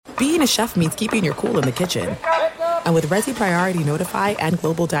being a chef means keeping your cool in the kitchen. And with Resi Priority Notify and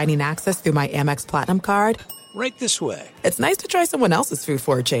Global Dining Access through my Amex Platinum card, right this way. It's nice to try someone else's food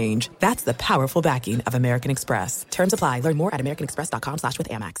for a change. That's the powerful backing of American Express. Terms apply. Learn more at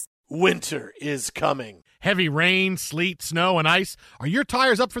americanexpress.com/withAmex. Winter is coming. Heavy rain, sleet, snow, and ice. Are your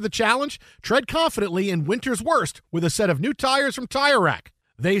tires up for the challenge? Tread confidently in winter's worst with a set of new tires from Tire Rack.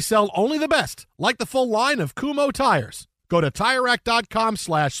 They sell only the best, like the full line of Kumho tires. Go to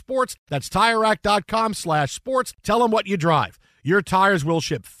TireRack.com/sports. That's TireRack.com/sports. Tell them what you drive. Your tires will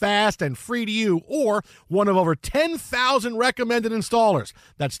ship fast and free to you or one of over 10,000 recommended installers.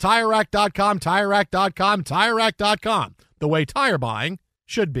 That's TireRack.com, TireRack.com, TireRack.com. The way tire buying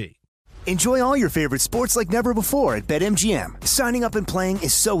should be. Enjoy all your favorite sports like never before at BetMGM. Signing up and playing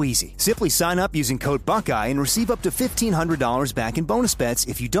is so easy. Simply sign up using code Buckeye and receive up to $1,500 back in bonus bets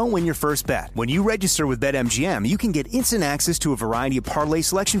if you don't win your first bet. When you register with BetMGM, you can get instant access to a variety of parlay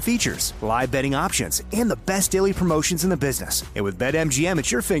selection features, live betting options, and the best daily promotions in the business. And with BetMGM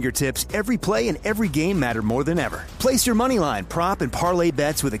at your fingertips, every play and every game matter more than ever. Place your moneyline, prop, and parlay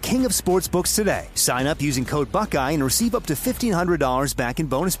bets with the king of sportsbooks today. Sign up using code Buckeye and receive up to $1,500 back in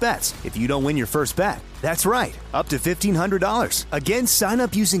bonus bets if you don't win your first bet. That's right, up to $1,500. Again, sign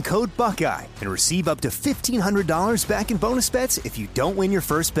up using code Buckeye and receive up to $1,500 back in bonus bets if you don't win your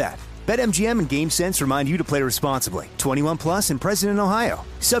first bet. BetMGM and GameSense remind you to play responsibly. 21 plus and present in Ohio.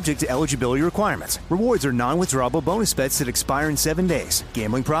 Subject to eligibility requirements. Rewards are non-withdrawable bonus bets that expire in 7 days.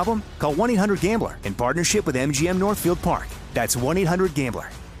 Gambling problem? Call 1-800-GAMBLER in partnership with MGM Northfield Park. That's 1-800-GAMBLER.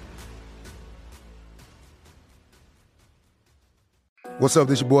 What's up,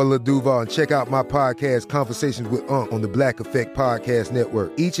 this your boy Lil Duval, and check out my podcast, Conversations with Unc, on the Black Effect Podcast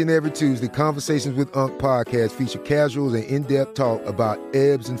Network. Each and every Tuesday, Conversations with Unc podcast feature casuals and in-depth talk about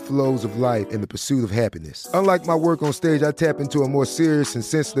ebbs and flows of life and the pursuit of happiness. Unlike my work on stage, I tap into a more serious and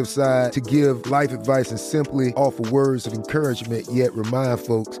sensitive side to give life advice and simply offer words of encouragement, yet remind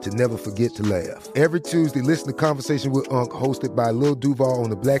folks to never forget to laugh. Every Tuesday, listen to Conversation with Unc, hosted by Lil Duval on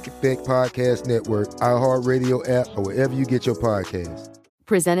the Black Effect Podcast Network, iHeartRadio app, or wherever you get your podcasts.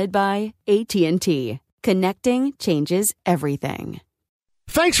 Presented by AT&T. Connecting changes everything.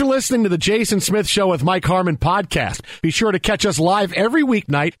 Thanks for listening to the Jason Smith Show with Mike Harmon podcast. Be sure to catch us live every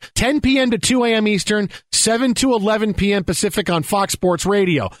weeknight, 10 p.m. to 2 a.m. Eastern, 7 to 11 p.m. Pacific on Fox Sports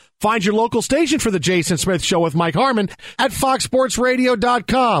Radio. Find your local station for the Jason Smith Show with Mike Harmon at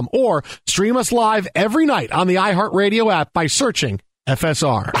foxsportsradio.com or stream us live every night on the iHeartRadio app by searching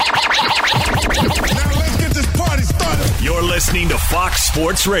FSR. You're listening to Fox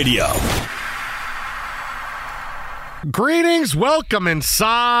Sports Radio. Greetings, welcome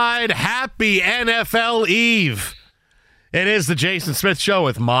inside. Happy NFL Eve. It is the Jason Smith Show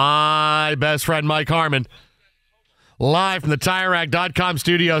with my best friend Mike Harmon. Live from the TireRack.com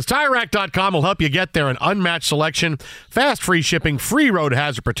studios. TireRack.com will help you get there. An unmatched selection, fast free shipping, free road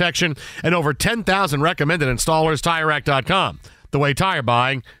hazard protection, and over 10,000 recommended installers. TireRack.com, the way tire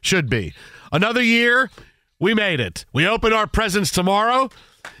buying should be. Another year. We made it. We open our presents tomorrow.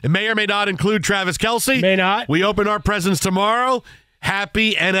 It may or may not include Travis Kelce. May not. We open our presents tomorrow.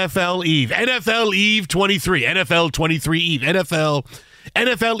 Happy NFL Eve. NFL Eve 23. NFL 23 Eve. NFL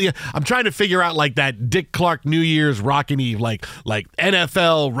I'm trying to figure out like that Dick Clark New Year's Rockin' Eve, like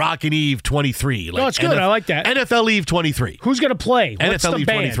NFL Rockin' Eve 23. Like no, it's good. I like that. NFL Eve 23. Who's going to play? What's NFL the Eve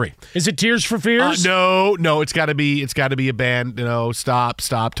band? 23. Is it Tears for Fears? No. It's got to be a band.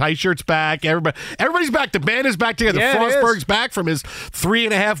 Stop. Tight shirt's back. Everybody's back. The band is back together. Yeah, Frostberg's back from his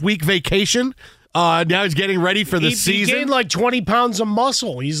 3.5-week vacation. Now he's getting ready for the season. He gained like 20 pounds of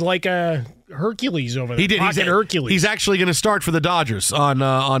muscle. He's like a Hercules over there. He did. Hercules. He's actually going to start for the Dodgers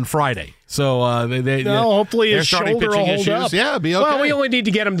on Friday. So hopefully his shoulder will hold up. Yeah, be okay. Well, we only need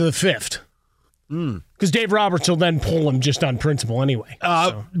to get him to the 5th. Because Dave Roberts will then pull him just on principle anyway.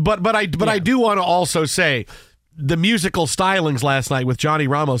 But I do want to also say the musical stylings last night with Johnny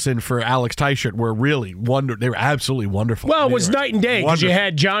Ramos in for Alex Teichert were really they were absolutely wonderful. Well, it was night and day because you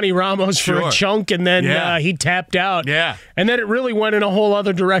had Johnny Ramos for a chunk and then he tapped out. Yeah. And then it really went in a whole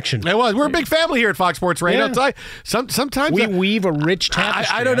other direction. It was. We're a big family here at Fox Sports Radio. Yeah. Sometimes we weave a rich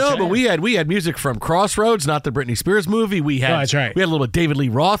tapestry. I don't know, but we had music from Crossroads, not the Britney Spears movie. That's right. We had a little bit of David Lee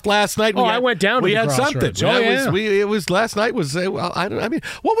Roth last night. I went down to we the had Crossroads. something. It was last night was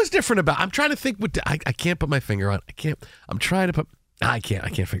what was different about? I'm trying to think. I can't put my finger on. I'm trying to put. I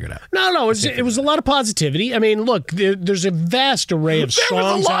can't figure it out. No. It was a lot of positivity. I mean, look, there's a vast array of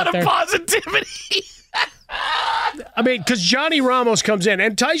songs out there. There was a lot of positivity. I mean, because Johnny Ramos comes in,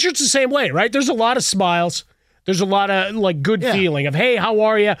 and Teichert's the same way, right? There's a lot of smiles. There's a lot of good feeling of, hey, how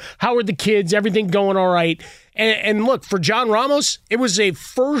are you? How are the kids? Everything going all right? And look, for John Ramos, it was a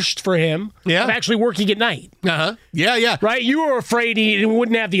first for him of actually working at night. Yeah. Right? You were afraid he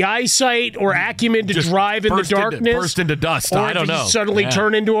wouldn't have the eyesight or acumen to drive in the darkness. Burst into dust. Or I don't know. Suddenly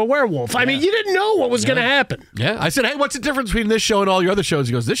turn into a werewolf. I mean, you didn't know what was going to happen. Yeah. I said, hey, what's the difference between this show and all your other shows?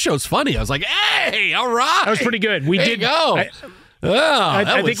 He goes, this show's funny. I was like, hey, all right. That was pretty good. We did go.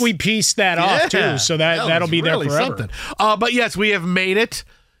 I think we pieced that off, too, so that'll be there forever. Something. But yes, we have made it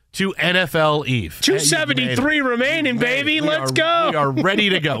to NFL Eve. 273 remaining, baby. Let's go. We are ready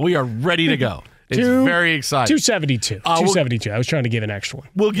to go. We are ready to go. It's very exciting. 272. 272. I was trying to give an extra one.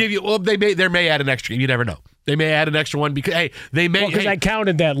 We'll give you. Well, they may add an extra game. You never know. They may add an extra one because they may. Because I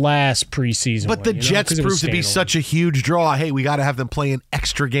counted that last preseason. But the Jets proved to be such a huge draw. Hey, we got to have them play an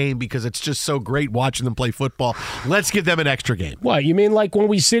extra game because it's just so great watching them play football. Let's give them an extra game. What, you mean like when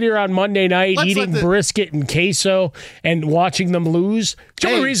we sit here on Monday night eating brisket and queso and watching them lose? The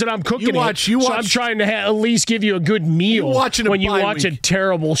only reason I'm cooking so I'm trying to at least give you a good meal when you watch a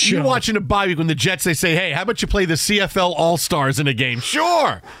terrible show. You're watching a bye week when the Jets, they say, hey, how about you play the CFL All-Stars in a game?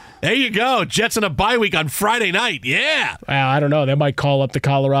 Sure. There you go. Jets on a bye week on Friday night. Yeah. Well, I don't know. They might call up the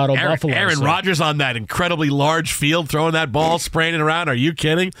Colorado Buffalo. Aaron Rodgers on that incredibly large field, throwing that ball, spraying it around. Are you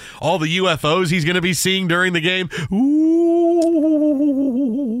kidding? All the UFOs he's going to be seeing during the game. Ooh.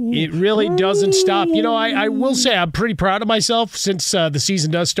 It really doesn't stop. You know, I will say I'm pretty proud of myself since the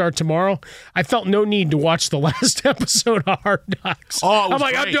season does start tomorrow. I felt no need to watch the last episode of Hard Knocks. Oh, I'm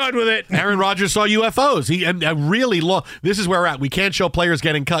like, great. I'm done with it. Aaron Rodgers saw UFOs. This is where we're at. We can't show players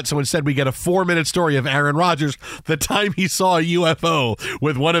getting cut. So instead, we get a 4-minute story of Aaron Rodgers, the time he saw a UFO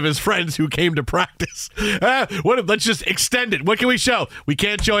with one of his friends who came to practice. Let's just extend it. What can we show? We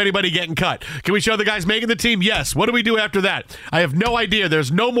can't show anybody getting cut. Can we show the guys making the team? Yes. What do we do after that? I have no idea. There's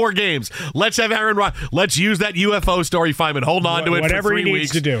no more games. Let's have Aaron Rodgers. Let's use that UFO story, Feynman. Hold on to it for 3 weeks.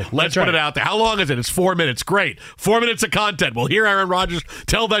 Needs to do. Let's put it out there. How long is it? It's 4 minutes. Great. 4 minutes of content. We'll hear Aaron Rodgers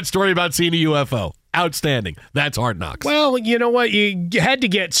tell that story about seeing a UFO. Outstanding. That's Hard Knocks. Well, you know what? You had to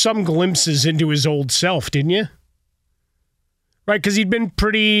get some glimpses into his old self, didn't you? Right, because he'd been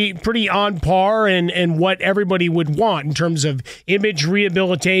pretty on par and what everybody would want in terms of image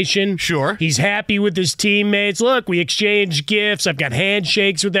rehabilitation. Sure. He's happy with his teammates. Look, we exchange gifts. I've got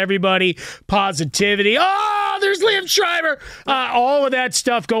handshakes with everybody. Positivity. Oh, there's Liam Schreiber. All of that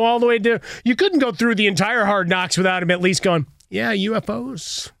stuff go all the way to... You couldn't go through the entire Hard Knocks without him at least going, yeah,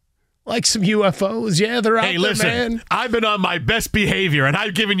 UFOs. Like some UFOs. Yeah, they're out there, listen, man. I've been on my best behavior, and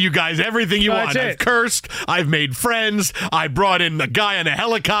I've given you guys everything you want. I've cursed. I've made friends. I brought in a guy on a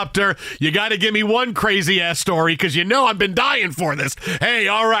helicopter. You got to give me one crazy-ass story, because you know I've been dying for this. Hey,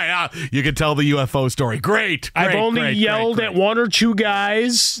 all right, you can tell the UFO story. Great. I've only yelled at one or two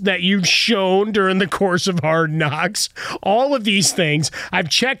guys that you've shown during the course of Hard Knocks. All of these things. I've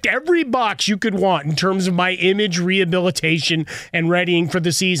checked every box you could want in terms of my image rehabilitation and readying for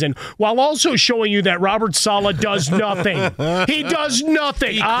the season, while also showing you that Robert Saleh does nothing. He does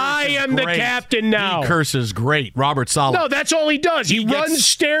nothing. I am the captain now. He curses great. Robert Saleh. No, that's all he does. He runs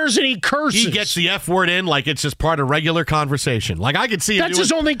stairs and he curses. He gets the F word in like it's just part of regular conversation. Like I can see him That's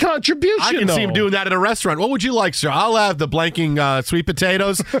his only contribution, I can see him doing that at a restaurant. What would you like, sir? I'll have the blanking sweet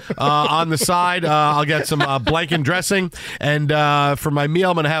potatoes on the side. I'll get some blanking dressing. And for my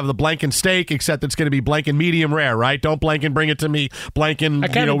meal, I'm going to have the blanking steak, except it's going to be blanking medium rare, right? Don't blanking bring it to me.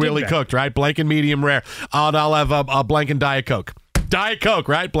 Blanking, really cooked, right? Blanking medium rare. I'll have a blanking Diet Coke. Diet Coke,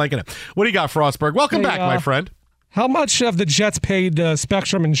 right? Blanking it. What do you got, Frostberg? Welcome back, my friend. How much have the Jets paid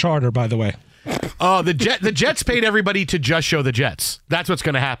Spectrum and Charter, by the way? The Jets paid everybody to just show the Jets. That's what's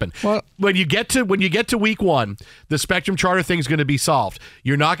going to happen. Well, when you get to week one, the Spectrum Charter thing is going to be solved.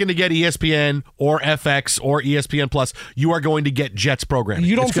 You're not going to get ESPN or FX or ESPN Plus. You are going to get Jets programming.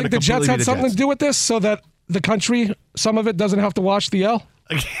 You don't think the Jets had something to do with this, so that the country, some of it, doesn't have to watch the L?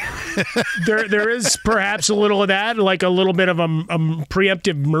 There is perhaps a little of that, like a little bit of a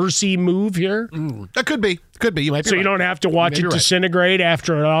preemptive mercy move here. That could be. You might be so right. You don't have to watch it disintegrate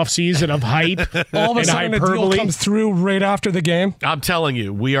after an off season of hype. All of a sudden, a deal comes through right after the game. I'm telling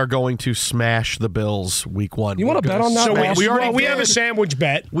you, we are going to smash the Bills week one. You want to bet on that? So we have a sandwich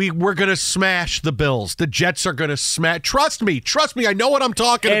bet. We're going to smash the Bills. The Jets are going to smash. Trust me. I know what I'm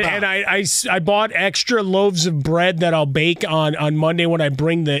talking about. And I bought extra loaves of bread that I'll bake on Monday when I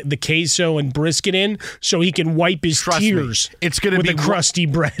bring the queso and brisket in so he can wipe his tears it's gonna with be a crusty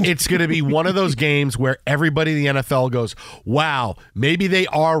bread. It's going to be one of those games where everybody in the NFL goes, wow, maybe they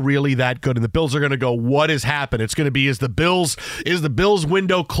are really that good. And the Bills are going to go, what has happened? It's going to be, is the Bills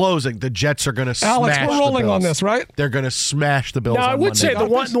window closing? The Jets are going to smash Alex, we're rolling on this, right? They're going to smash the Bills Now, on I would say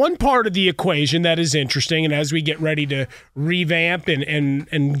Monday. the one part of the equation that is interesting, and as we get ready to revamp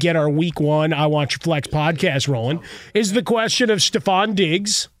and get our week one I Want Your Flex podcast rolling, is the question of Stephon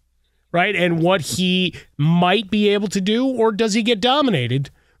Diggs, right? And what he might be able to do, or does he get dominated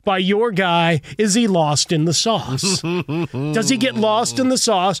by your guy? Is he lost in the sauce? Does he get lost in the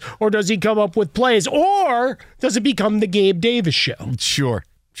sauce, or does he come up with plays, or does it become the Gabe Davis show? Sure.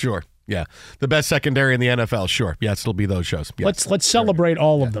 Yeah, the best secondary in the NFL. Sure, yeah, it'll be those shows. Yes. Let's celebrate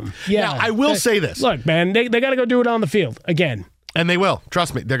all of them. Yeah, now, I will say this. Look, man, they got to go do it on the field again. And they will.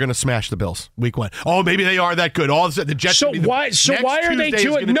 Trust me, they're going to smash the Bills week one. Oh, maybe they are that good. All of a sudden, the Jets. So why are they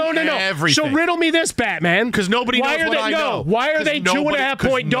doing? No. Everything. So riddle me this, Batman. Because nobody knows what I know. Why are they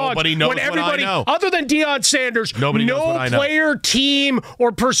 2.5-point dogs? Nobody knows when everybody, what I know. other than Deion Sanders, nobody knows what I know. Player, team,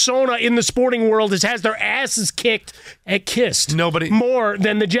 or persona in the sporting world has their asses kicked and kissed. Nobody more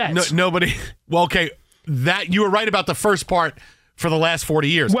than the Jets. Nobody. Well, okay, that you were right about the first part. For the last 40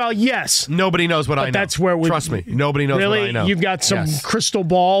 years. Well, yes. Nobody knows what I know. That's where Trust me, nobody knows what I know. You've got some crystal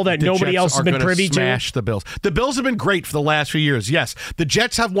ball that nobody else has been privy to. Smash the Bills. The Bills have been great for the last few years. Yes, the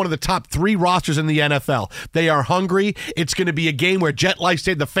Jets have one of the top 3 rosters in the NFL. They are hungry. It's going to be a game where Jet Life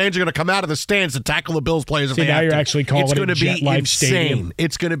Stadium, the fans are going to come out of the stands to tackle the Bills players. See, now you're actually calling it Jet Life Stadium.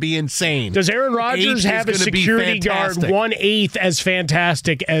 It's going to be insane. Does Aaron Rodgers have a security guard 1/8 as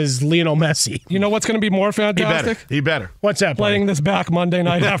fantastic as Lionel Messi? You know what's going to be more fantastic? He better. What's that? Playing this back Monday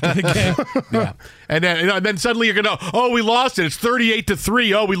night after the game. Yeah. And then suddenly you're going to, we lost it. It's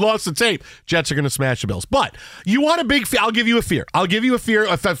 38-3. Oh, we lost the tape. Jets are going to smash the Bills. But you want a big fear. I'll give you a fear.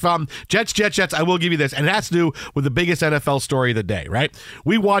 If Jets, I will give you this. And it has to do with the biggest NFL story of the day, right?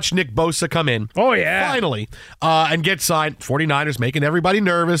 We watched Nick Bosa come in. Oh, yeah. Finally. And get signed. 49ers making everybody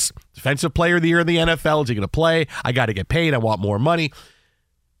nervous. Defensive player of the year in the NFL. Is he going to play? I got to get paid. I want more money.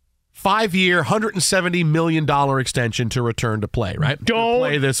 5-year, $170 million extension to return to play, right? Don't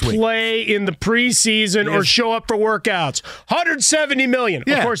play this week. Play in the preseason or show up for workouts. $170 million.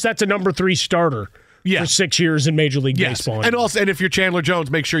 Yeah. Of course, that's a number 3 starter. For 6 years in Major League Baseball. And if you're Chandler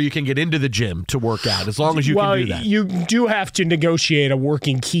Jones, make sure you can get into the gym to work out as long as you can do that. You do have to negotiate a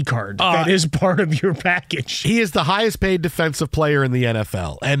working key card. That is part of your package. He is the highest paid defensive player in the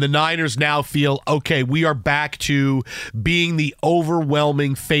NFL. And the Niners now feel, okay, we are back to being the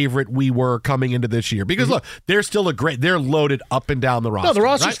overwhelming favorite we were coming into this year. Because look, they're still they're loaded up and down the roster. No, the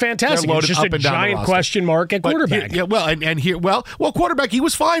roster's fantastic. They're it's just a giant question mark at quarterback. Quarterback, he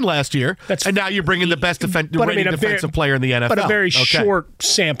was fine last year. And now you're bringing the best defensive player in the NFL. But a very short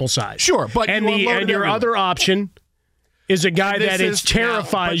sample size. Sure, but your other option is a guy that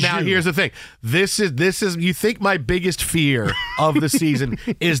terrifies you. Now here's the thing. This is you think my biggest fear of the season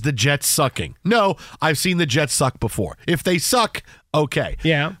is the Jets sucking. No, I've seen the Jets suck before. If they suck, okay.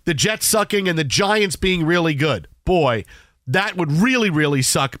 Yeah. The Jets sucking and the Giants being really good. Boy, that would really, really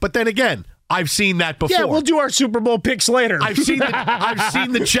suck. But then again, I've seen that before. Yeah, we'll do our Super Bowl picks later. I've seen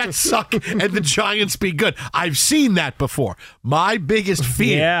the Jets suck and the Giants be good. I've seen that before. My biggest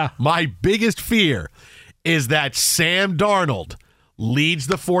fear is that Sam Darnold leads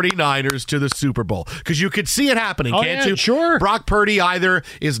the 49ers to the Super Bowl. Because you could see it happening, can't you? Sure. Brock Purdy either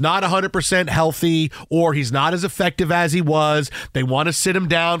is not 100% healthy or he's not as effective as he was. They want to sit him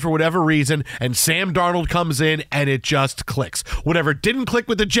down for whatever reason, and Sam Darnold comes in and it just clicks. Whatever didn't click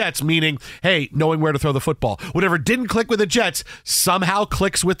with the Jets, meaning, hey, knowing where to throw the football. Whatever didn't click with the Jets somehow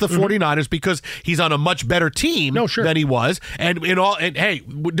clicks with the 49ers because he's on a much better team than he was. And hey,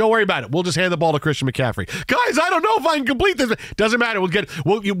 don't worry about it. We'll just hand the ball to Christian McCaffrey. Guys, I don't know if I can complete this. Doesn't matter. We'll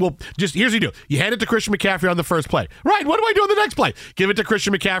just here's what you do. You hand it to Christian McCaffrey on the first play. Right, what do I do on the next play? Give it to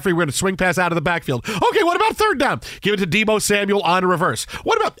Christian McCaffrey. We're going to swing pass out of the backfield. Okay, what about third down? Give it to Deebo Samuel on a reverse.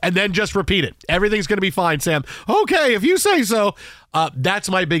 What about, and then just repeat it. Everything's going to be fine, Sam. Okay, if you say so. That's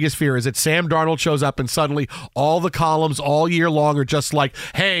my biggest fear, is that Sam Darnold shows up and suddenly all the columns all year long are just like,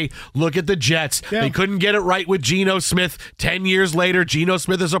 hey, look at the Jets. Yeah. They couldn't get it right with Geno Smith. 10 years later, Geno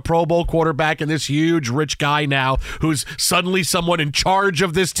Smith is a Pro Bowl quarterback and this huge rich guy now who's suddenly someone in charge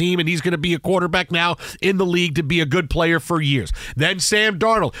of this team, and he's going to be a quarterback now in the league to be a good player for years. Then Sam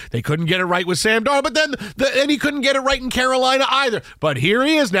Darnold. They couldn't get it right with Sam Darnold, but then he couldn't get it right in Carolina either. But here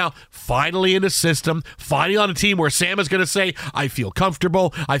he is now, finally in a system, finally on a team where Sam is going to say, I feel feel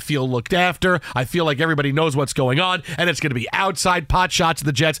comfortable. I feel looked after. I feel like everybody knows what's going on, and it's going to be outside pot shots of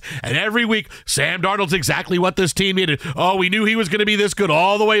the Jets. And every week, Sam Darnold's exactly what this team needed. Oh, we knew he was going to be this good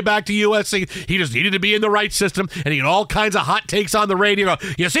all the way back to USC. He just needed to be in the right system, and he had all kinds of hot takes on the radio.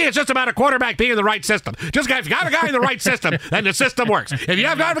 You see, it's just about a quarterback being in the right system. Just if you got a guy in the right system, then the system works. If you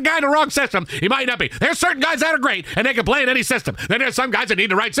have a guy in the wrong system, he might not be. There's certain guys that are great, and they can play in any system. Then there's some guys that need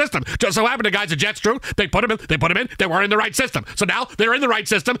the right system. Just so happened to guys at Jets Drew, they put them in, they weren't in the right system. So now they're in the right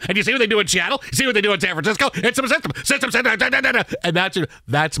system, and you see what they do in Seattle, you see what they do in San Francisco. It's a system, and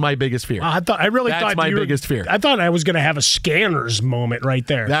that's my biggest fear. That's my biggest fear. I thought I was going to have a Scanners moment right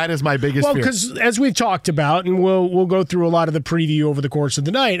there. That is my biggest fear. Well, because as we've talked about, and we'll go through a lot of the preview over the course of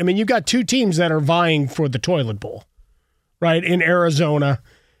the night, I mean, you've got two teams that are vying for the toilet bowl, right, in Arizona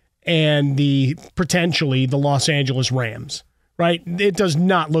and potentially the Los Angeles Rams, right? It does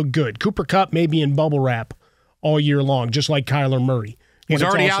not look good. Cooper Kupp may be in bubble wrap all year long, just like Kyler Murray. He's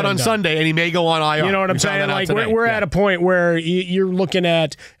already out on Sunday, and he may go on IR. You know what I'm saying? Like we're at a point where you're looking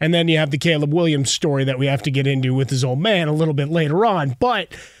at, and then you have the Caleb Williams story that we have to get into with his old man a little bit later on.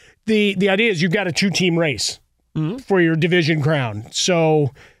 But the idea is you've got a 2-team race for your division crown. So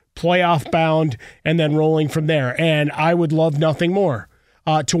playoff bound and then rolling from there. And I would love nothing more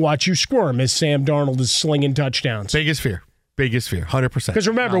to watch you squirm as Sam Darnold is slinging touchdowns. Biggest fear, 100%. Because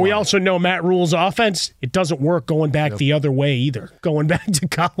remember, we also know Matt Rule's offense, it doesn't work going back the other way either, going back to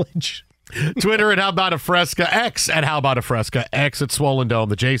college. Twitter at How About a Fresca, X at How About a Fresca, X at Swollen Dome,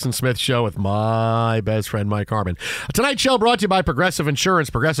 the Jason Smith Show with my best friend Mike Harmon. Tonight's show brought to you by Progressive Insurance.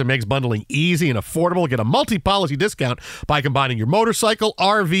 Progressive makes bundling easy and affordable. Get a multi-policy discount by combining your motorcycle,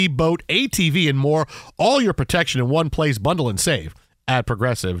 RV, boat, ATV, and more. All your protection in one place. Bundle and save at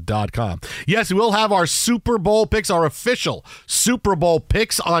Progressive.com. Yes, we'll have our Super Bowl picks, our official Super Bowl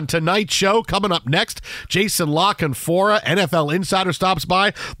picks on tonight's show. Coming up next, Jason La Canfora, NFL Insider, stops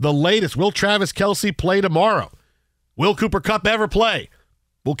by. The latest, will Travis Kelce play tomorrow? Will Cooper Kupp ever play?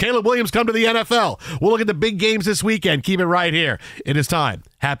 Will Caleb Williams come to the NFL? We'll look at the big games this weekend. Keep it right here. It is time.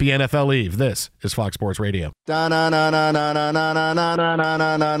 Happy NFL Eve. This is Fox Sports Radio.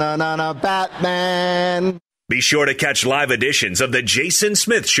 Batman. Be sure to catch live editions of The Jason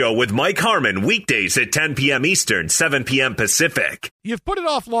Smith Show with Mike Harmon weekdays at 10 p.m. Eastern, 7 p.m. Pacific. You've put it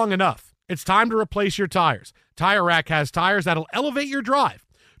off long enough. It's time to replace your tires. Tire Rack has tires that'll elevate your drive.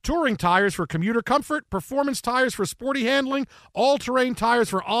 Touring tires for commuter comfort, performance tires for sporty handling, all-terrain tires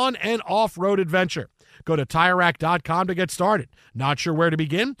for on- and off-road adventure. Go to TireRack.com to get started. Not sure where to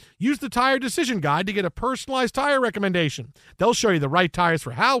begin? Use the Tire Decision Guide to get a personalized tire recommendation. They'll show you the right tires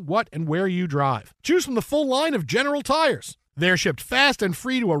for how, what, and where you drive. Choose from the full line of General Tires. They're shipped fast and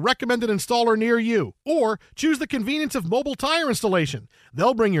free to a recommended installer near you. Or choose the convenience of mobile tire installation.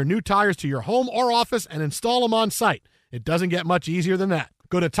 They'll bring your new tires to your home or office and install them on site. It doesn't get much easier than that.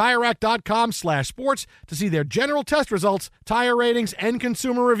 Go to TireRack.com/sports to see their general test results, tire ratings, and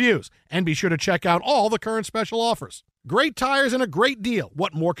consumer reviews. And be sure to check out all the current special offers. Great tires and a great deal.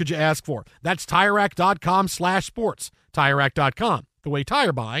 What more could you ask for? That's TireRack.com/sports. TireRack.com, the way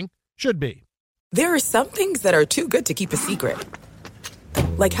tire buying should be. There are some things that are too good to keep a secret.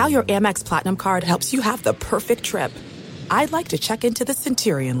 Like how your Amex Platinum card helps you have the perfect trip. I'd like to check into the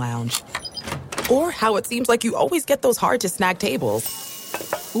Centurion Lounge. Or how it seems like you always get those hard-to-snag tables.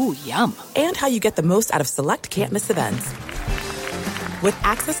 Ooh, yum. And how you get the most out of select can't-miss events. With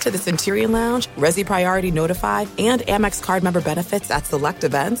access to the Centurion Lounge, Resi Priority Notified, and Amex card member benefits at select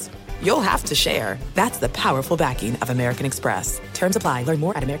events, you'll have to share. That's the powerful backing of American Express. Terms apply. Learn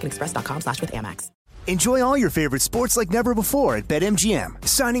more at americanexpress.com/withAmex. Enjoy all your favorite sports like never before at BetMGM.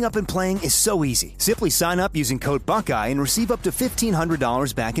 Signing up and playing is so easy. Simply sign up using code Buckeye and receive up to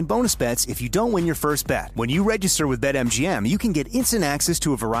 $1,500 back in bonus bets if you don't win your first bet. When you register with BetMGM, you can get instant access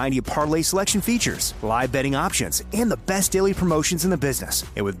to a variety of parlay selection features, live betting options, and the best daily promotions in the business.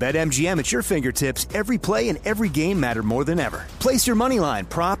 And with BetMGM at your fingertips, every play and every game matter more than ever. Place your moneyline,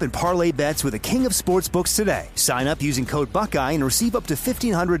 prop, and parlay bets with the king of sportsbooks today. Sign up using code Buckeye and receive up to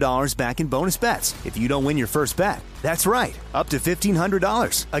 $1,500 back in bonus bets if you don't win your first bet. That's right, up to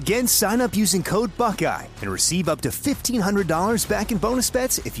 $1,500. Again, sign up using code Buckeye and receive up to $1,500 back in bonus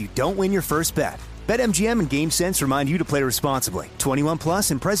bets if you don't win your first bet. BetMGM and GameSense remind you to play responsibly. 21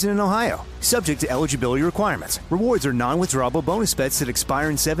 plus and present in Ohio. Subject to eligibility requirements. Rewards are non-withdrawable bonus bets that expire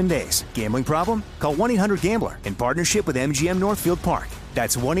in 7 days. Gambling problem? Call 1-800-GAMBLER in partnership with MGM Northfield Park.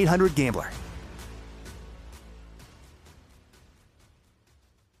 That's 1-800-GAMBLER.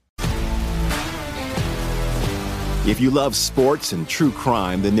 If you love sports and true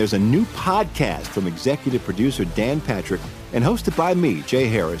crime, then there's a new podcast from executive producer Dan Patrick and hosted by me, Jay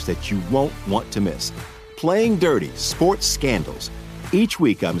Harris, that you won't want to miss. Playing Dirty Sports Scandals. Each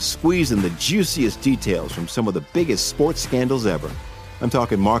week, I'm squeezing the juiciest details from some of the biggest sports scandals ever. I'm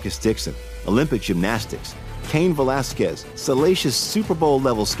talking Marcus Dixon, Olympic gymnastics, Cain Velasquez, salacious Super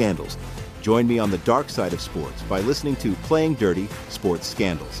Bowl-level scandals. Join me on the dark side of sports by listening to Playing Dirty Sports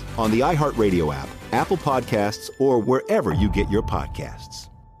Scandals on the iHeartRadio app, Apple Podcasts, or wherever you get your podcasts.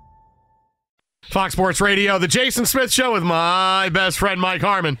 Fox Sports Radio, The Jason Smith Show with my best friend Mike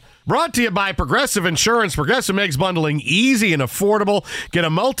Harmon. Brought to you by Progressive Insurance. Progressive makes bundling easy and affordable. Get a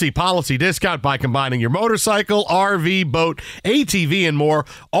multi-policy discount by combining your motorcycle, RV, boat, ATV, and more.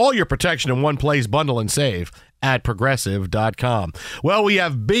 All your protection in one place. Bundle and save at Progressive.com. Well, we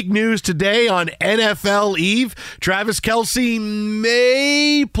have big news today on NFL Eve. Travis Kelce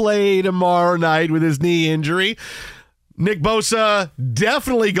may play tomorrow night with his knee injury. Nick Bosa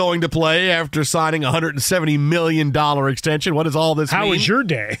definitely going to play after signing a $170 million extension. What does all this mean? How was your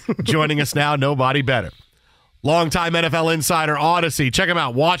day? Joining us now, nobody better. Longtime NFL insider, Odyssey. Check him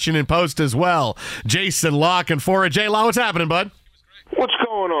out. Washington Post as well. Jason La Canfora. J-Law, what's happening, bud? What's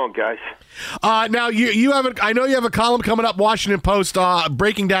going on, guys? Now you have I know you have a column coming up, Washington Post,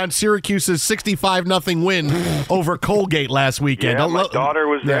 breaking down Syracuse's 65-0 win over Colgate last weekend. Yeah, my daughter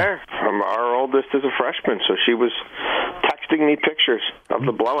was there. Our oldest is a freshman, so she was texting me pictures of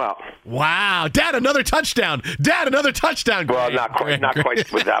the blowout. Wow, Dad, another touchdown! Dad, another touchdown! Well, not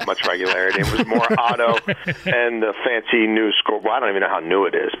quite with that much regularity. It was more Otto and the fancy new score. Well, I don't even know how new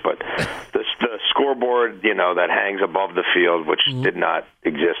it is, but the scoreboard, that hangs above the field, which did not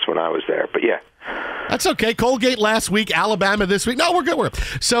exist when I was there. But yeah. That's okay. Colgate last week, Alabama this week. No, we're good.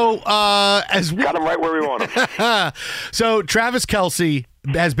 So, as we got them right where we want them. So, Travis Kelce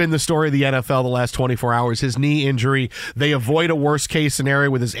has been the story of the NFL the last 24 hours. His knee injury. They avoid a worst-case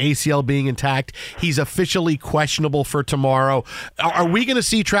scenario with his ACL being intact. He's officially questionable for tomorrow. Are we going to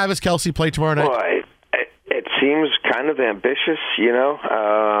see Travis Kelce play tomorrow night? Well, it seems kind of ambitious,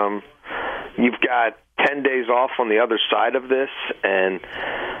 You've got 10 days off on the other side of this, and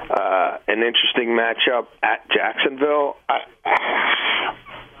an interesting matchup at Jacksonville.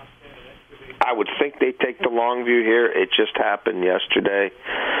 I would think they take the long view here. It just happened yesterday.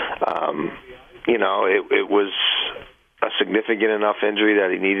 It was a significant enough injury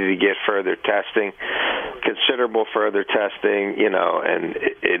that he needed to get further testing, considerable further testing, and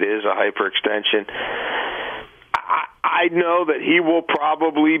it is a hyperextension. I know that he will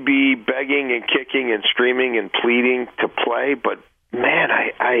probably be begging and kicking and screaming and pleading to play, but man,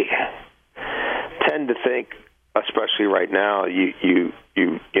 I tend to think, especially right now, you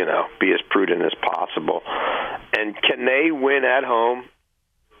be as prudent as possible. And can they win at home?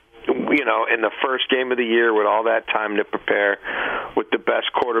 In the first game of the year with all that time to prepare, with the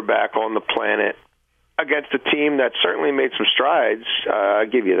best quarterback on the planet, against a team that certainly made some strides, I'll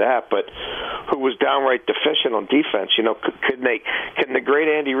give you that, but who was downright deficient on defense. Can the great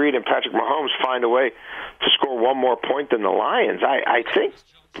Andy Reid and Patrick Mahomes find a way to score one more point than the Lions? I think,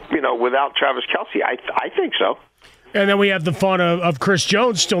 without Travis Kelce, I think so. And then we have the fun of Chris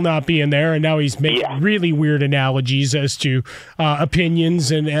Jones still not being there, and now he's making really weird analogies as to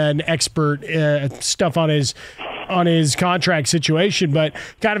opinions and expert stuff on his contract situation, but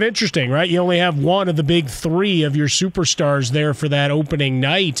kind of interesting, right? You only have one of the big three of your superstars there for that opening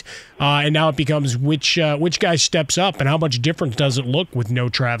night, and now it becomes which guy steps up and how much different does it look with no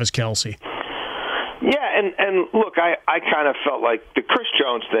Travis Kelce? Yeah, and look, I kind of felt like the Chris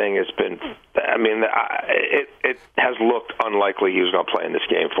Jones thing has been, it has looked unlikely he was going to play in this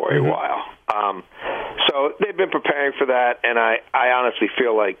game for a while. So they've been preparing for that, and I honestly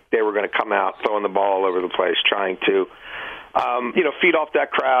feel like they were going to come out throwing the ball all over the place, trying to, feed off that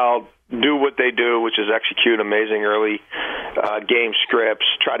crowd, do what they do, which is execute amazing early game scripts,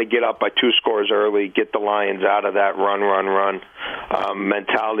 try to get up by 2 scores early, get the Lions out of that run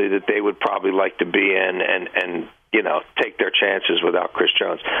mentality that they would probably like to be in, and take their chances without Chris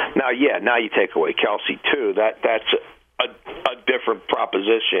Jones. Now you take away Kelce too. That's a different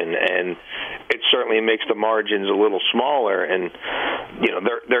proposition, and it certainly makes the margins a little smaller. And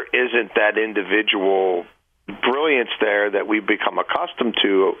there isn't that individual brilliance there that we've become accustomed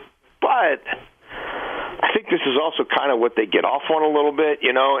to. But I think this is also kind of what they get off on a little bit,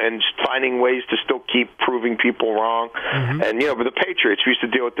 and just finding ways to still keep proving people wrong. Mm-hmm. And, but the Patriots, we used to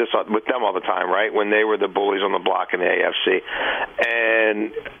deal with them all the time, right, when they were the bullies on the block in the AFC.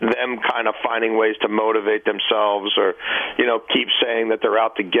 And them kind of finding ways to motivate themselves or, keep saying that they're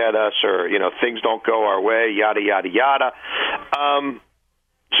out to get us or, things don't go our way, yada, yada, yada.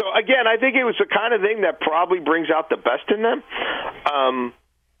 So, again, I think it was the kind of thing that probably brings out the best in them.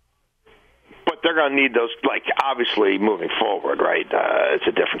 But they're going to need those, like, obviously moving forward, right? It's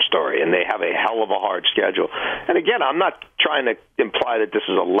a different story, and they have a hell of a hard schedule. And again, I'm not trying to imply that this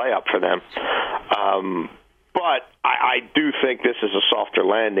is a layup for them, but I do think this is a softer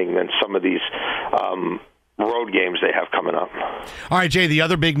landing than some of these road games they have coming up. All right, Jay, the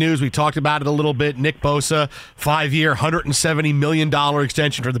other big news, we talked about it a little bit, Nick Bosa, 5-year, $170 million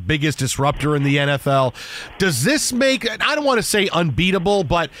extension for the biggest disruptor in the NFL. Does this make, I don't want to say unbeatable,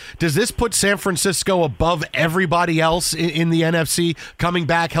 but does this put San Francisco above everybody else in the NFC, coming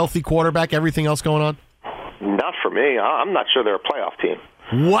back, healthy quarterback, everything else going on? Not for me. I'm not sure they're a playoff team.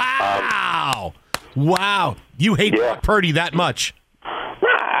 Wow. Wow. You hate Brock Purdy that much.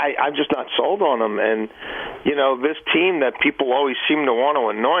 I'm just not sold on them. And, you know, this team that people always seem to want to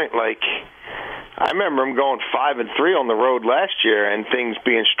anoint, like, I remember them going 5-3 on the road last year and things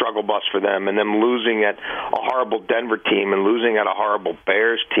being struggle bus for them, and them losing at a horrible Denver team and losing at a horrible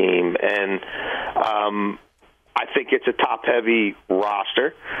Bears team. And I think it's a top-heavy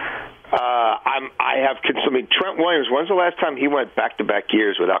roster. Trent Williams, when's the last time he went back-to-back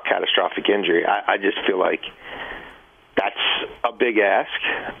years without catastrophic injury? I just feel like that's a big ask.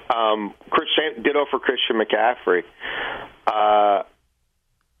 Ditto for Christian McCaffrey. I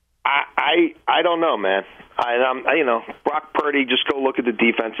don't know, man. Brock Purdy, just go look at the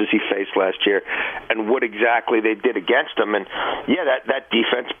defenses he faced last year and what exactly they did against him. And, yeah, that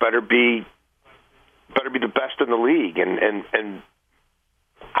defense better be the best in the league. And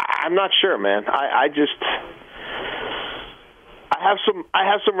I'm not sure, man. I have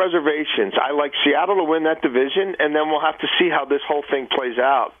some reservations. I like Seattle to win that division, and then we'll have to see how this whole thing plays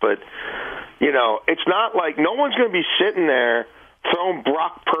out. But, you know, it's not like no one's going to be sitting there throwing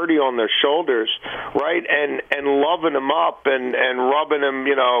Brock Purdy on their shoulders, right, and loving him up and rubbing him,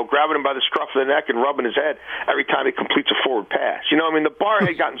 you know, grabbing him by the scruff of the neck and rubbing his head every time he completes a forward pass. You know, I mean, the bar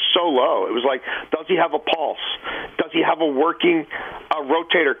had gotten so low. It was like, does he have a pulse? Does he have a working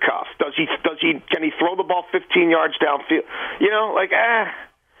rotator cuff? Can he throw the ball 15 yards downfield? You know, like,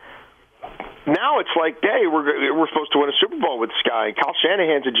 Now it's like, hey, we're supposed to win a Super Bowl with this guy, and Kyle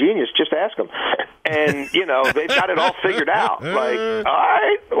Shanahan's a genius. Just ask him. And, you know, they've got it all figured out. Like, all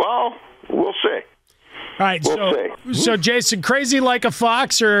right, well, we'll see. All right, so Jason, crazy like a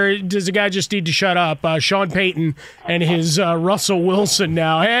fox, or does the guy just need to shut up? Sean Payton and his Russell Wilson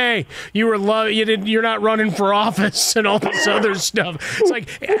now. Hey, you're not running for office and all this other stuff. It's like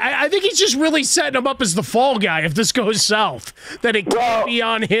I think he's just really setting him up as the fall guy if this goes south. That it can't be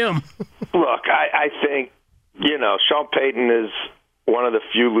on him. Look, I think, you know, Sean Payton is one of the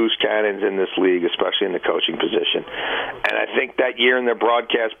few loose cannons in this league, especially in the coaching position. And I think that year in their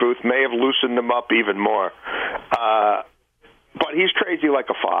broadcast booth may have loosened them up even more. But he's crazy like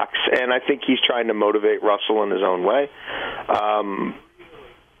a fox, and I think he's trying to motivate Russell in his own way.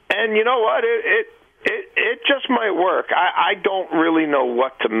 And you know what? It just might work. I don't really know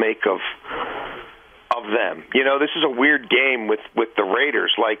what to make of them. You know, this is a weird game with the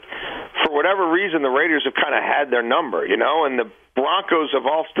Raiders. Like, for whatever reason, the Raiders have kind of had their number, you know, and the Broncos have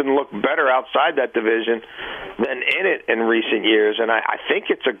often looked better outside that division than in it in recent years. And I think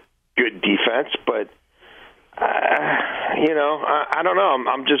it's a good defense, but, you know, I don't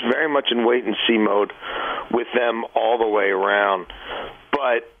know. I'm just very much in wait-and-see mode with them all the way around.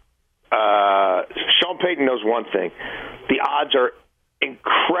 But Sean Payton knows one thing. The odds are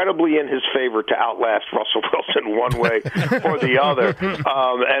incredibly in his favor to outlast Russell Wilson one way or the other.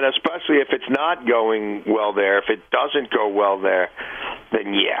 And especially if it's not going well there, if it doesn't go well there,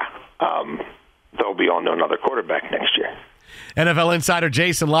 then they'll be on to another quarterback next year. NFL insider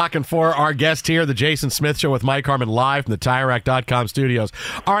Jason La Canfora, our guest here, the Jason Smith Show with Mike Harmon, live from the TireRack.com studios.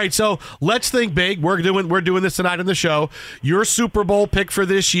 All right, so let's think big. We're doing this tonight on the show. Your Super Bowl pick for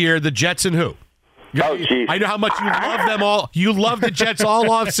this year, the Jets and who? Oh, geez. I know how much you love them all. You love the Jets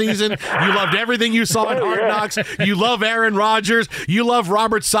all off season. You loved everything you saw in Hard Knocks. You love Aaron Rodgers. You love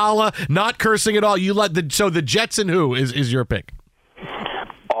Robert Saleh, not cursing at all. So the Jets and who is your pick?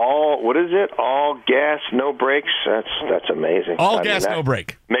 What is it? All gas, no brakes. That's amazing. No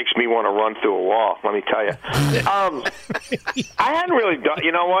brake. Makes me want to run through a wall. Let me tell you. I hadn't really done.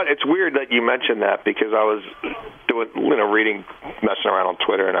 You know what? It's weird that you mentioned that because I was reading, messing around on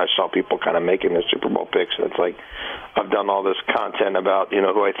Twitter, and I saw people kind of making their Super Bowl picks. And it's like I've done all this content about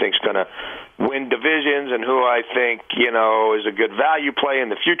who I think's going to win divisions and who I think is a good value play in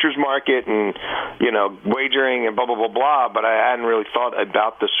the futures market and wagering and blah blah blah blah. But I hadn't really thought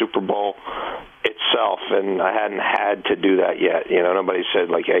about the Super Bowl itself, and I hadn't had to do that yet. Nobody said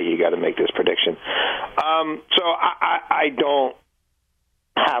like, "Hey, you got to make this prediction." So I don't.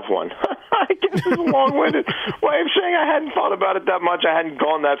 have one. I guess it's a long-winded way of saying I hadn't thought about it that much. I hadn't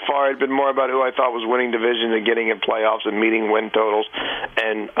gone that far. It'd been more about who I thought was winning division and getting in playoffs and meeting win totals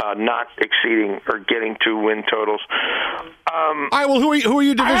and not exceeding or getting to win totals. All right. Well, who are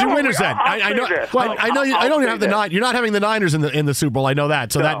your division winners then? I know. Well, I know. I don't have the Niners. You're not having the Niners in the Super Bowl. I know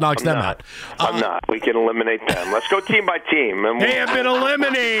that. So that knocks them out. I'm not. We can eliminate them. Let's go team by team. And they have been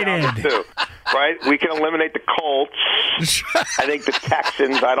eliminated. Right? We can eliminate the Colts. I think the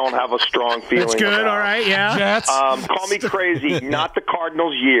Texans, I don't have a strong feeling That's good, about. all right, yeah. Jets. Call me crazy, not the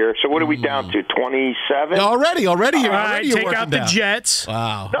Cardinals year. So what are we down to, 27? Already. All right, you're take out the down. Jets.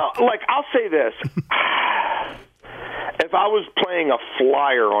 Wow. No, I'll say this. If I was playing a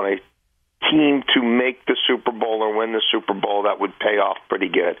flyer on a team to make the Super Bowl or win the Super Bowl, that would pay off pretty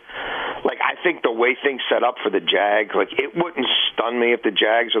good. I think the way things set up for the Jags, it wouldn't stun me if the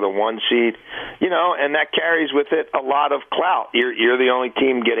Jags are the 1 seed, and that carries with it a lot of clout. You're the only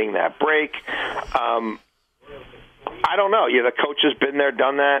team getting that break. I don't know. The coach has been there,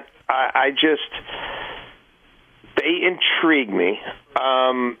 done that. They intrigue me.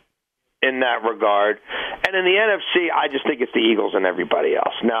 In that regard. And in the NFC, I just think it's the Eagles and everybody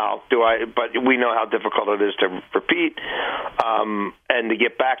else. Now, but we know how difficult it is to repeat and to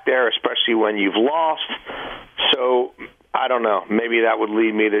get back there, especially when you've lost. So, I don't know. Maybe that would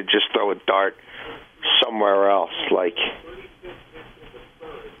lead me to just throw a dart somewhere else.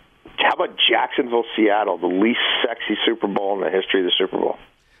 How about Jacksonville, Seattle, the least sexy Super Bowl in the history of the Super Bowl?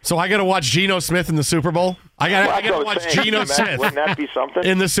 So I got to watch Geno Smith in the Super Bowl. I got to watch Geno Smith. Wouldn't that be something?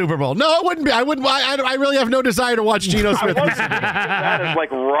 In the Super Bowl? No, it wouldn't be. I wouldn't. I really have no desire to watch Geno Smith. I wasn't that is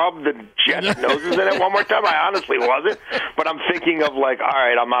rub the Jets' noses in it one more time. I honestly wasn't. But I'm thinking of all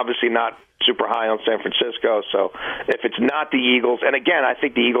right, I'm obviously not super high on San Francisco. So if it's not the Eagles, and again, I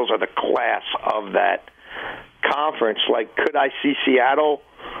think the Eagles are the class of that conference. Could I see Seattle?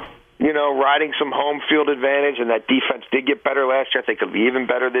 Riding some home field advantage, and that defense did get better last year. I think it'll be even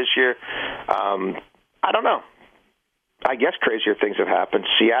better this year. I don't know. I guess crazier things have happened.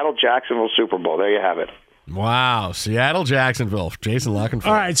 Seattle, Jacksonville, Super Bowl. There you have it. Wow. Seattle, Jacksonville. Jason Lockenfeld.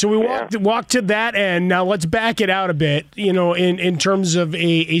 All right, so we walked to that end. Now let's back it out a bit, in terms of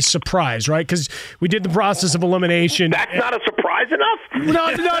a surprise, right? Because we did the process of elimination. That's not a surprise enough?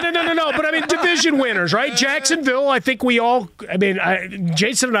 No. But, division winners, right? Jacksonville, I think we all –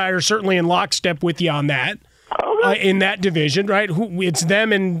 Jason and I are certainly in lockstep with you on that, in that division, right? It's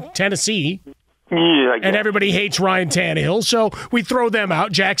them and Tennessee. Yeah, and everybody hates Ryan Tannehill, so we throw them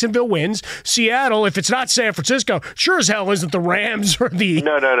out. Jacksonville wins. Seattle, if it's not San Francisco, sure as hell isn't the Rams or the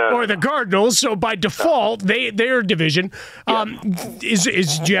or the Cardinals. So by default, their division. Do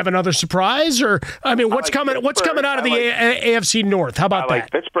you have another surprise, or what's coming out of the AFC North? How about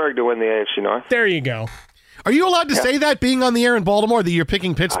that? Pittsburgh to win the AFC North. There you go. Are you allowed to say that, being on the air in Baltimore, that you're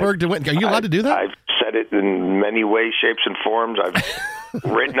picking Pittsburgh to win? Are you allowed to do that? I've said it in many ways, shapes, and forms. I've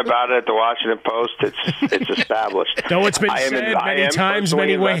written about it at the Washington Post. It's established. Though it's been said many times,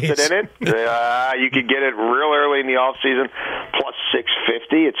 many ways. In it. You could get it real early in the offseason, plus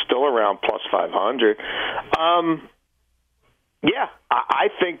 650. It's still around plus 500. I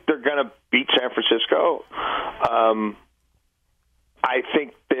think they're going to beat San Francisco. I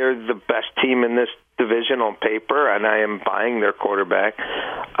think they're the best team in this division on paper, and I am buying their quarterback.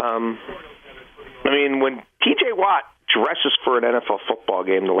 When T.J. Watt dresses for an NFL football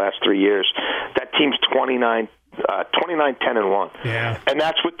game the last 3 years, that team's 29, 10-1. Yeah. And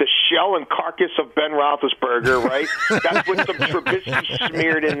that's with the shell and carcass of Ben Roethlisberger, right? That's with some Trubisky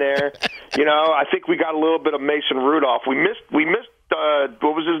smeared in there. I think we got a little bit of Mason Rudolph. We missed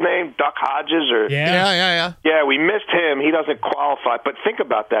what was his name? Duck Hodges? Yeah, we missed him. He doesn't qualify. But think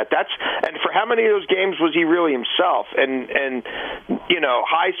about that. And for how many of those games was he really himself? And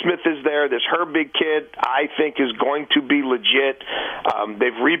Highsmith is there. This Herbig kid, I think, is going to be legit.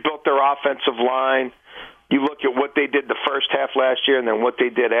 They've rebuilt their offensive line. You look at what they did the first half last year and then what they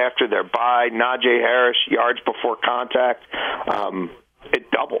did after their bye. Najee Harris, yards before contact.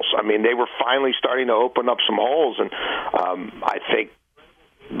 It doubles. They were finally starting to open up some holes, and I think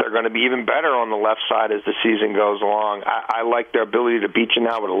they're going to be even better on the left side as the season goes along. I like their ability to beat you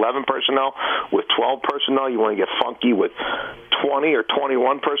now with 11 personnel. With 12 personnel, you want to get funky with 20 or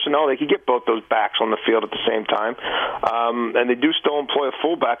 21 personnel. They could get both those backs on the field at the same time, and they do still employ a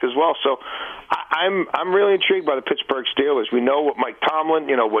fullback as well. So I'm really intrigued by the Pittsburgh Steelers. We know what Mike Tomlin,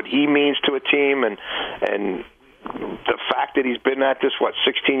 what he means to a team, and the fact that he's been at this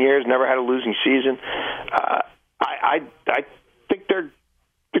 16 years, never had a losing season. I think they're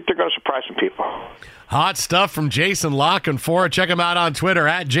think they're going to surprise some people. Hot stuff from Jason La Canfora. Check him out on Twitter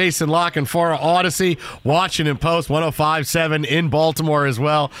at Jason La Canfora Odyssey. Washington Post 105.7 in Baltimore as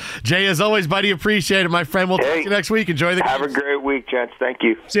well. Jay, as always, buddy, appreciate it, my friend. We'll talk to you next week. Enjoy the Have a great week, gents. Thank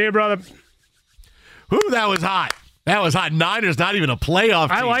you. See you, brother. Whew, that was hot. That was hot. Niners, not even a playoff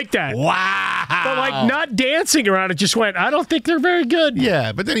team. I like that. Wow. But, like, not dancing around it, just went, I don't think they're very good.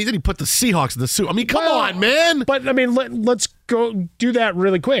 Yeah, but then he put the Seahawks in the suit. I mean, come on, man. But, I mean, let's go do that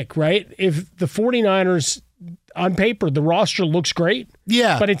really quick, right? If the 49ers, on paper, the roster looks great.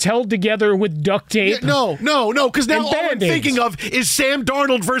 Yeah. But it's held together with duct tape. Yeah, no, because now all I'm thinking of is Sam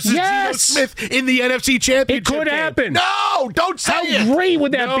Darnold versus Geno Smith in the NFC Championship. It could happen. No, don't say it. How great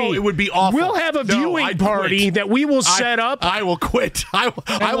would that be? No, it would be awful. We'll have a viewing party that we will set up. I will quit. I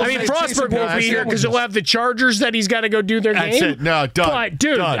mean, Frostberg won't be here because he'll have the Chargers that he's got to go do their game. That's it. No, done. But,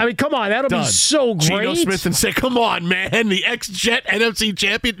 dude, done. I mean, come on. That'll be so great. Geno Smith and say, come on, man. The ex-Jet NFC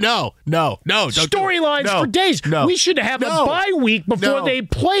champion? No. Storylines for days. No. We should have a bye week before they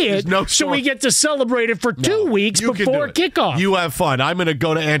play it so we get to celebrate it for 2 weeks before kickoff. You have fun. I'm going to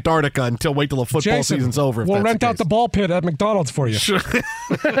go to Antarctica until wait till the football season's over. We'll rent out the ball pit at McDonald's for you. Sure.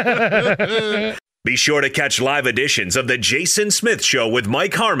 Be sure to catch live editions of The Jason Smith Show with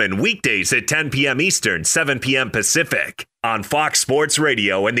Mike Harmon weekdays at 10 p.m. Eastern, 7 p.m. Pacific on Fox Sports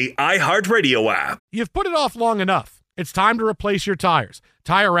Radio and the iHeartRadio app. You've put it off long enough. It's time to replace your tires.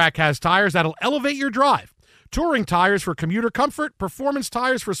 Tire Rack has tires that'll elevate your drive. Touring tires for commuter comfort, performance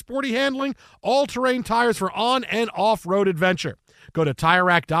tires for sporty handling, all-terrain tires for on- and off-road adventure. Go to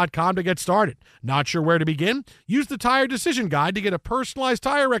TireRack.com to get started. Not sure where to begin? Use the Tire Decision Guide to get a personalized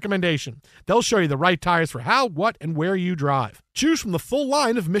tire recommendation. They'll show you the right tires for how, what, and where you drive. Choose from the full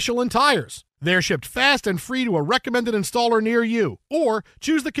line of Michelin tires. They're shipped fast and free to a recommended installer near you. Or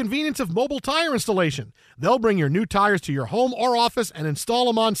choose the convenience of mobile tire installation. They'll bring your new tires to your home or office and install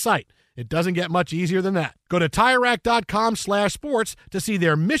them on site. It doesn't get much easier than that. Go to TireRack.com/sports to see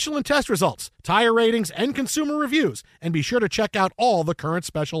their Michelin test results, tire ratings, and consumer reviews, and be sure to check out all the current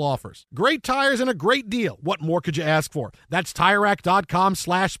special offers. Great tires and a great deal. What more could you ask for? That's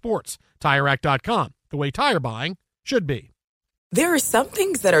TireRack.com/sports. TireRack.com, the way tire buying should be. There are some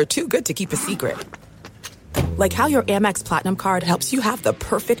things that are too good to keep a secret. Like how your Amex Platinum card helps you have the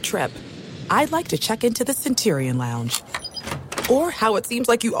perfect trip. I'd like to check into the Centurion Lounge. Or how it seems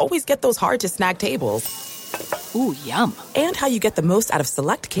like you always get those hard-to-snag tables. Ooh, yum. And how you get the most out of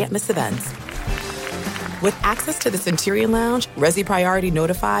select can't-miss events. With access to the Centurion Lounge, Resi Priority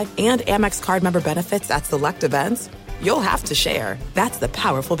Notified, and Amex card member benefits at select events, you'll have to share. That's the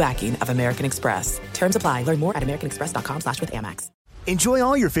powerful backing of American Express. Terms apply. Learn more at americanexpress.com/withAmex. Enjoy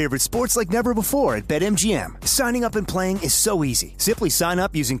all your favorite sports like never before at BetMGM. Signing up and playing is so easy. Simply sign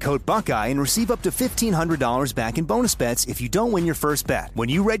up using code Buckeye and receive up to $1,500 back in bonus bets if you don't win your first bet. When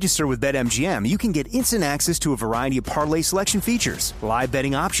you register with BetMGM, you can get instant access to a variety of parlay selection features, live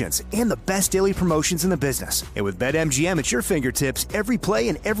betting options, and the best daily promotions in the business. And with BetMGM at your fingertips, every play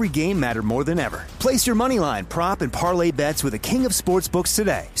and every game matter more than ever. Place your moneyline, prop, and parlay bets with the king of sportsbooks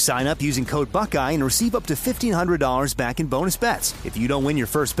today. Sign up using code Buckeye and receive up to $1,500 back in bonus bets if you don't win your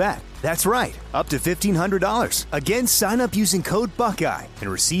first bet. That's right, up to $1,500. Again, sign up using code Buckeye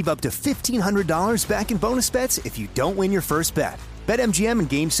and receive up to $1,500 back in bonus bets if you don't win your first bet. BetMGM and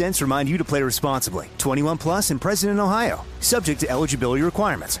GameSense remind you to play responsibly. 21 plus and present in Ohio. Subject to eligibility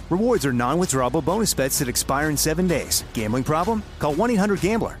requirements. Rewards are non-withdrawable bonus bets that expire in 7 days. Gambling problem? Call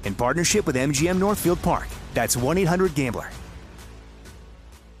 1-800-GAMBLER in partnership with MGM Northfield Park. That's 1-800-GAMBLER.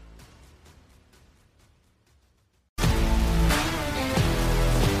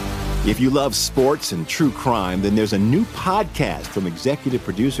 If you love sports and true crime, then there's a new podcast from executive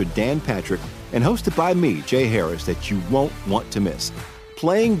producer Dan Patrick and hosted by me, Jay Harris, that you won't want to miss.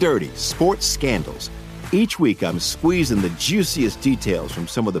 Playing Dirty: Sports Scandals. Each week, I'm squeezing the juiciest details from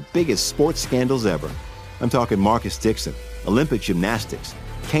some of the biggest sports scandals ever. I'm talking Marcus Dixon, Olympic gymnastics,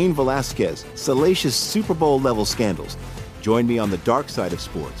 Cain Velasquez, salacious Super Bowl-level scandals. Join me on the dark side of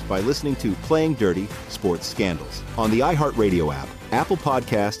sports by listening to Playing Dirty: Sports Scandals on the iHeartRadio app, Apple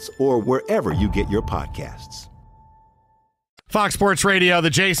Podcasts, or wherever you get your podcasts. Fox Sports Radio, the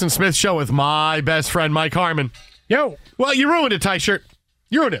Jason Smith Show with my best friend, Mike Harmon. Yo. Well, you ruined it, T-shirt.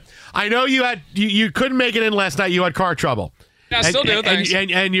 You ruined it. I know you couldn't make it in last night. You had car trouble. Yeah, I still do, thanks.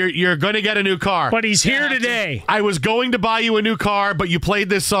 And you're going to get a new car. But he's here today. I was going to buy you a new car, but you played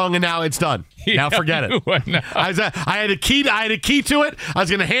this song, and now it's done. Now forget it. No. I had a key to it. I was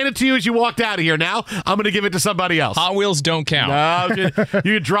going to hand it to you as you walked out of here. Now I'm going to give it to somebody else. Hot Wheels don't count. No,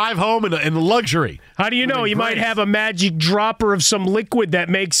 you drive home in luxury. How do you know? You might have a magic dropper of some liquid that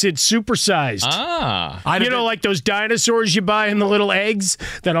makes it supersized. Like those dinosaurs you buy in the little eggs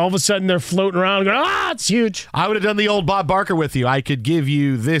that all of a sudden they're floating around and going, it's huge. I would have done the old Bob Barker with you. I could give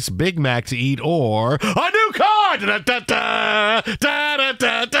you this Big Mac to eat or a new car.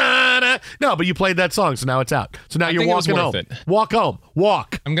 No, but you played that song, so now it's out. So now you're walking home. Walk home.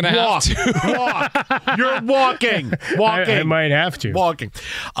 Walk. I'm going to have to. Walk. You're walking. I might have to. Walking.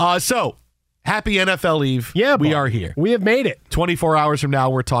 So, happy NFL Eve. Yeah, we are here. We have made it. 24 hours from now,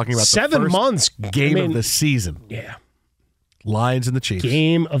 we're talking about 7 months game of the season. Yeah. Lions and the Chiefs.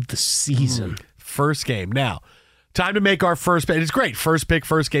 Game of the season. First game. Now, time to make our first pick. It's great. First pick,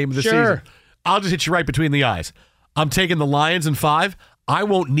 first game of the season. I'll just hit you right between the eyes. I'm taking the Lions in 5. I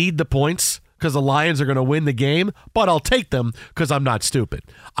won't need the points because the Lions are going to win the game, but I'll take them because I'm not stupid.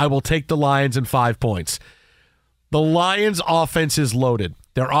 I will take the Lions in 5 points. The Lions' offense is loaded.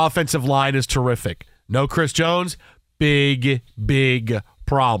 Their offensive line is terrific. No Chris Jones, big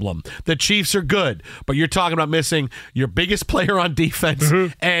problem. The Chiefs are good, but you're talking about missing your biggest player on defense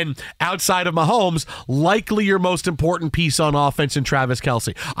and outside of Mahomes, likely your most important piece on offense in Travis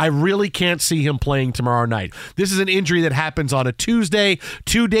Kelce. I really can't see him playing tomorrow night. This is an injury that happens on a Tuesday.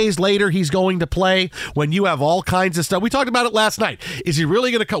 2 days later, he's going to play when you have all kinds of stuff. We talked about it last night. Is he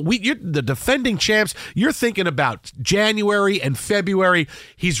really going to come? You're the defending champs. You're thinking about January and February.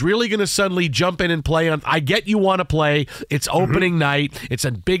 He's really going to suddenly jump in and play. I get you want to play. It's opening night. It's a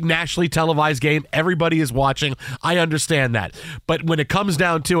big nationally televised game. Everybody is watching. I understand that. But when it comes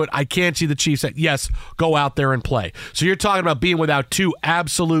down to it, I can't see the Chiefs say, yes, go out there and play. So you're talking about being without 2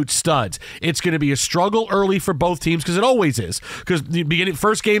 absolute studs. It's going to be a struggle early for both teams because it always is. Because the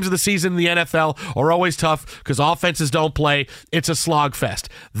first games of the season in the NFL are always tough because offenses don't play. It's a slogfest.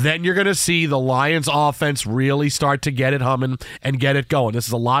 Then you're going to see the Lions offense really start to get it humming and get it going. This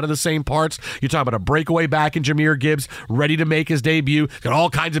is a lot of the same parts. You're talking about a breakaway back in Jahmyr Gibbs, ready to make his debut. Got all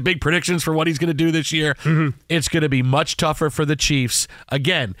kinds of big predictions for what he's going to do this year. It's going to be much tougher for the Chiefs.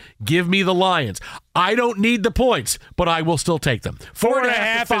 Again, give me the Lions. I don't need the points, but I will still take them.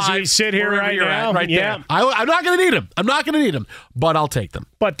 4.5 as we sit here right now. There. I'm not going to need them. I'm not going to need them, but I'll take them.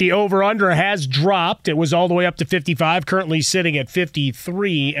 But the over-under has dropped. It was all the way up to 55, currently sitting at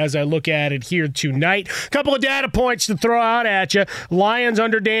 53 as I look at it here tonight. Couple of data points to throw out at you. Lions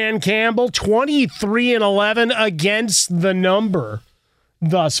under Dan Campbell, 23-11 against the number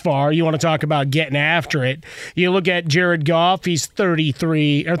thus far. You want to talk about getting after it. You look at Jared Goff, he's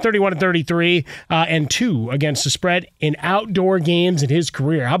 31-33 and 2 against the spread in outdoor games in his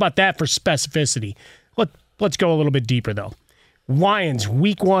career. How about that for specificity? Let's go a little bit deeper though. Lions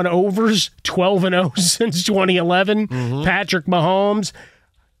week 1 overs, 12-0 since 2011. Patrick Mahomes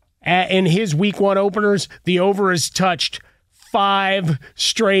in his week 1 openers, the over is touched 5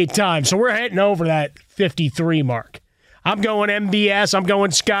 straight times. So we're heading over that 53 mark. I'm going MBS, I'm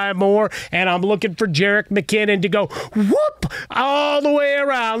going Sky Moore, and I'm looking for Jerick McKinnon to go whoop all the way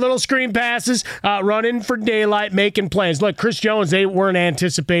around. Little screen passes, running for daylight, making plays. Look, Chris Jones, they weren't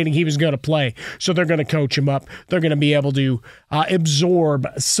anticipating he was going to play, so they're going to coach him up. They're going to be able to absorb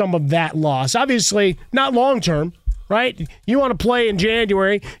some of that loss. Obviously, not long-term. Right? You want to play in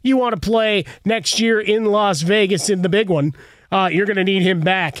January. You want to play next year in Las Vegas in the big one. You're going to need him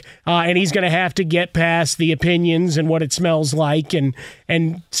back, and he's going to have to get past the opinions and what it smells like, and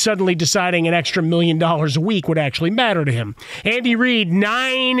suddenly deciding an extra $1 million a week would actually matter to him. Andy Reid,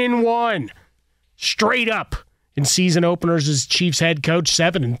 9-1, straight up in season openers as Chiefs head coach,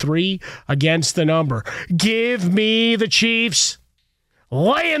 7-3 against the number. Give me the Chiefs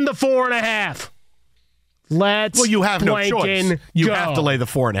laying the 4.5. Well, you have no choice. You have to lay the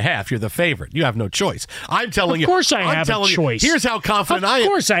 4.5. You're the favorite. You have no choice. I'm telling you. Of course I have a choice. Here's how confident I am. Of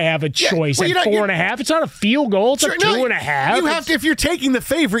course I have a choice at 4.5. It's not a field goal. It's a 2.5. You have to, if you're taking the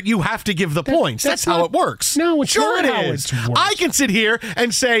favorite, you have to give the points. That's how it works. No, it's sure not it how is. it works. I can sit here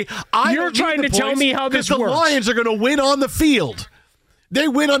and say, you're trying to tell me how this works. The Lions are going to win on the field. They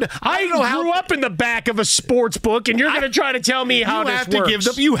win on. I grew up in the back of a sports book, and you're going to try to tell me how this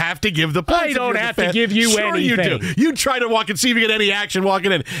works. You have to give the points. I don't have to give you anything. You do. You try to walk and see if you get any action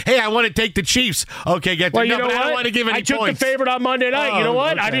walking in. Hey, I want to take the Chiefs. Okay, you know what? I don't want to give any points. I took the favorite on Monday night. You know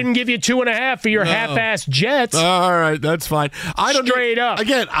what? Okay. I didn't give you 2.5 for your half-assed Jets. All right, that's fine. Straight up.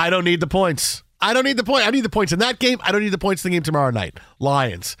 Again, I don't need the points. I don't need the point. I need the points in that game. I don't need the points in the game tomorrow night.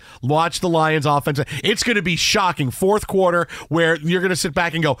 Lions. Watch the Lions offense. It's going to be shocking. Fourth quarter where you're going to sit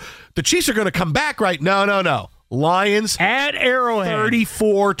back and go, the Chiefs are going to come back, right? No. Lions at Arrowhead.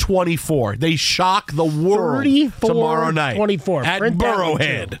 34-24. They shock the world tomorrow night. 34. At Print that one,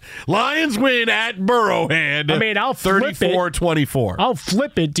 Burrowhead. Lions win at Burrowhead. I mean, I'll flip 34-24. I'll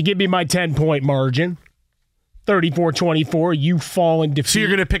flip it to give me my 10-point margin. 34-24, you fall in defeat. So you're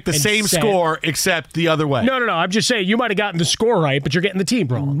going to pick the same score except the other way. No. I'm just saying you might have gotten the score right, but you're getting the team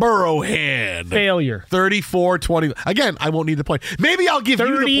wrong. Burrowhead. Failure. 34-20. Again, I won't need the point. Maybe I'll give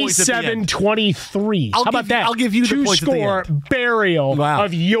you the points at the end. 37-23. How about that? I'll give you the points at the end. Two-score burial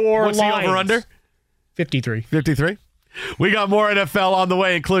of your What's Lions. the over-under? 53. 53? We got more NFL on the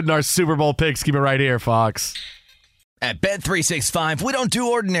way, including our Super Bowl picks. Keep it right here, Fox. At Bet365, we don't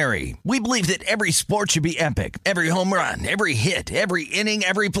do ordinary. We believe that every sport should be epic. Every home run, every hit, every inning,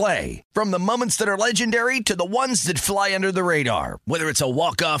 every play. From the moments that are legendary to the ones that fly under the radar. Whether it's a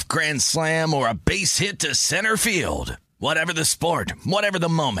walk-off grand slam or a base hit to center field. Whatever the sport, whatever the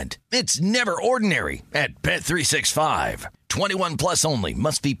moment. It's never ordinary at Bet365. 21 plus only.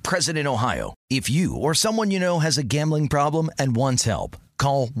 Must be present in Ohio. If you or someone you know has a gambling problem and wants help,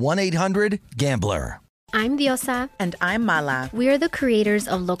 call 1-800-GAMBLER. I'm Diosa. And I'm Mala. We are the creators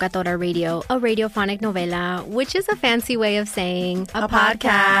of Locatora Radio, a radiophonic novela, which is a fancy way of saying a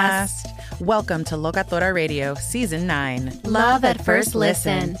podcast. Welcome to Locatora Radio, Season 9. Love at first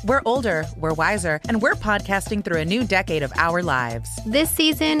listen. We're older, we're wiser, and we're podcasting through a new decade of our lives. This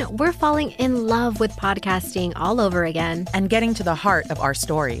season, we're falling in love with podcasting all over again. And getting to the heart of our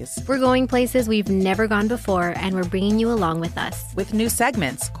stories. We're going places we've never gone before, and we're bringing you along with us. With new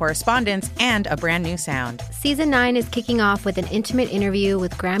segments, correspondence, and a brand new sound. Season 9 is kicking off with an intimate interview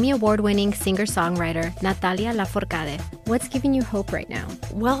with Grammy Award-winning singer-songwriter Natalia Lafourcade. What's giving you hope right now?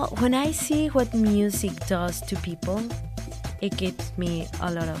 Well, when I see what music does to people, it gives me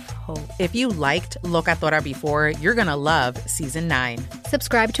a lot of hope. If you liked Locatora before, you're going to love Season 9.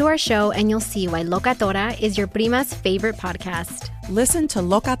 Subscribe to our show and you'll see why Locatora is your prima's favorite podcast. Listen to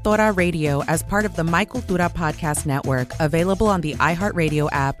Locatora Radio as part of the My Cultura Podcast Network, available on the iHeartRadio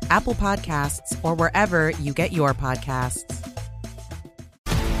app, Apple Podcasts, or wherever you get your podcasts.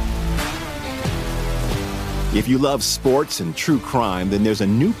 If you love sports and true crime, then there's a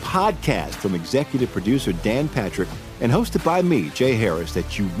new podcast from executive producer Dan Patrick and hosted by me, Jay Harris,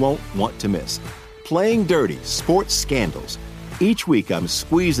 that you won't want to miss. Playing Dirty: Sports Scandals. Each week, I'm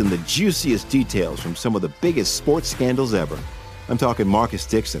squeezing the juiciest details from some of the biggest sports scandals ever. I'm talking Marcus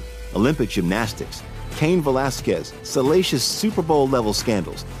Dixon, Olympic gymnastics, Cain Velasquez, salacious Super Bowl-level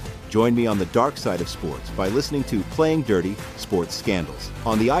scandals. Join me on the dark side of sports by listening to Playing Dirty: Sports Scandals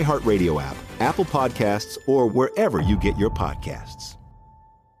on the iHeartRadio app, Apple Podcasts, or wherever you get your podcasts.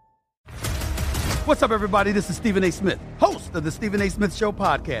 What's up, everybody? This is Stephen A. Smith, host of the Stephen A. Smith Show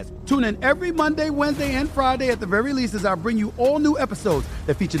podcast. Tune in every Monday, Wednesday, and Friday at the very least as I bring you all new episodes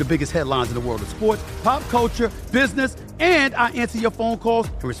that feature the biggest headlines in the world of sports, pop culture, business, and I answer your phone calls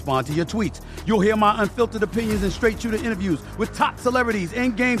and respond to your tweets. You'll hear my unfiltered opinions and straight-shooter interviews with top celebrities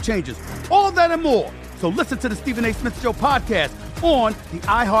and game changers. All that and more. So listen to the Stephen A. Smith Show podcast on the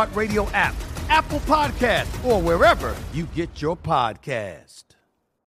iHeartRadio app, Apple Podcasts, or wherever you get your podcast.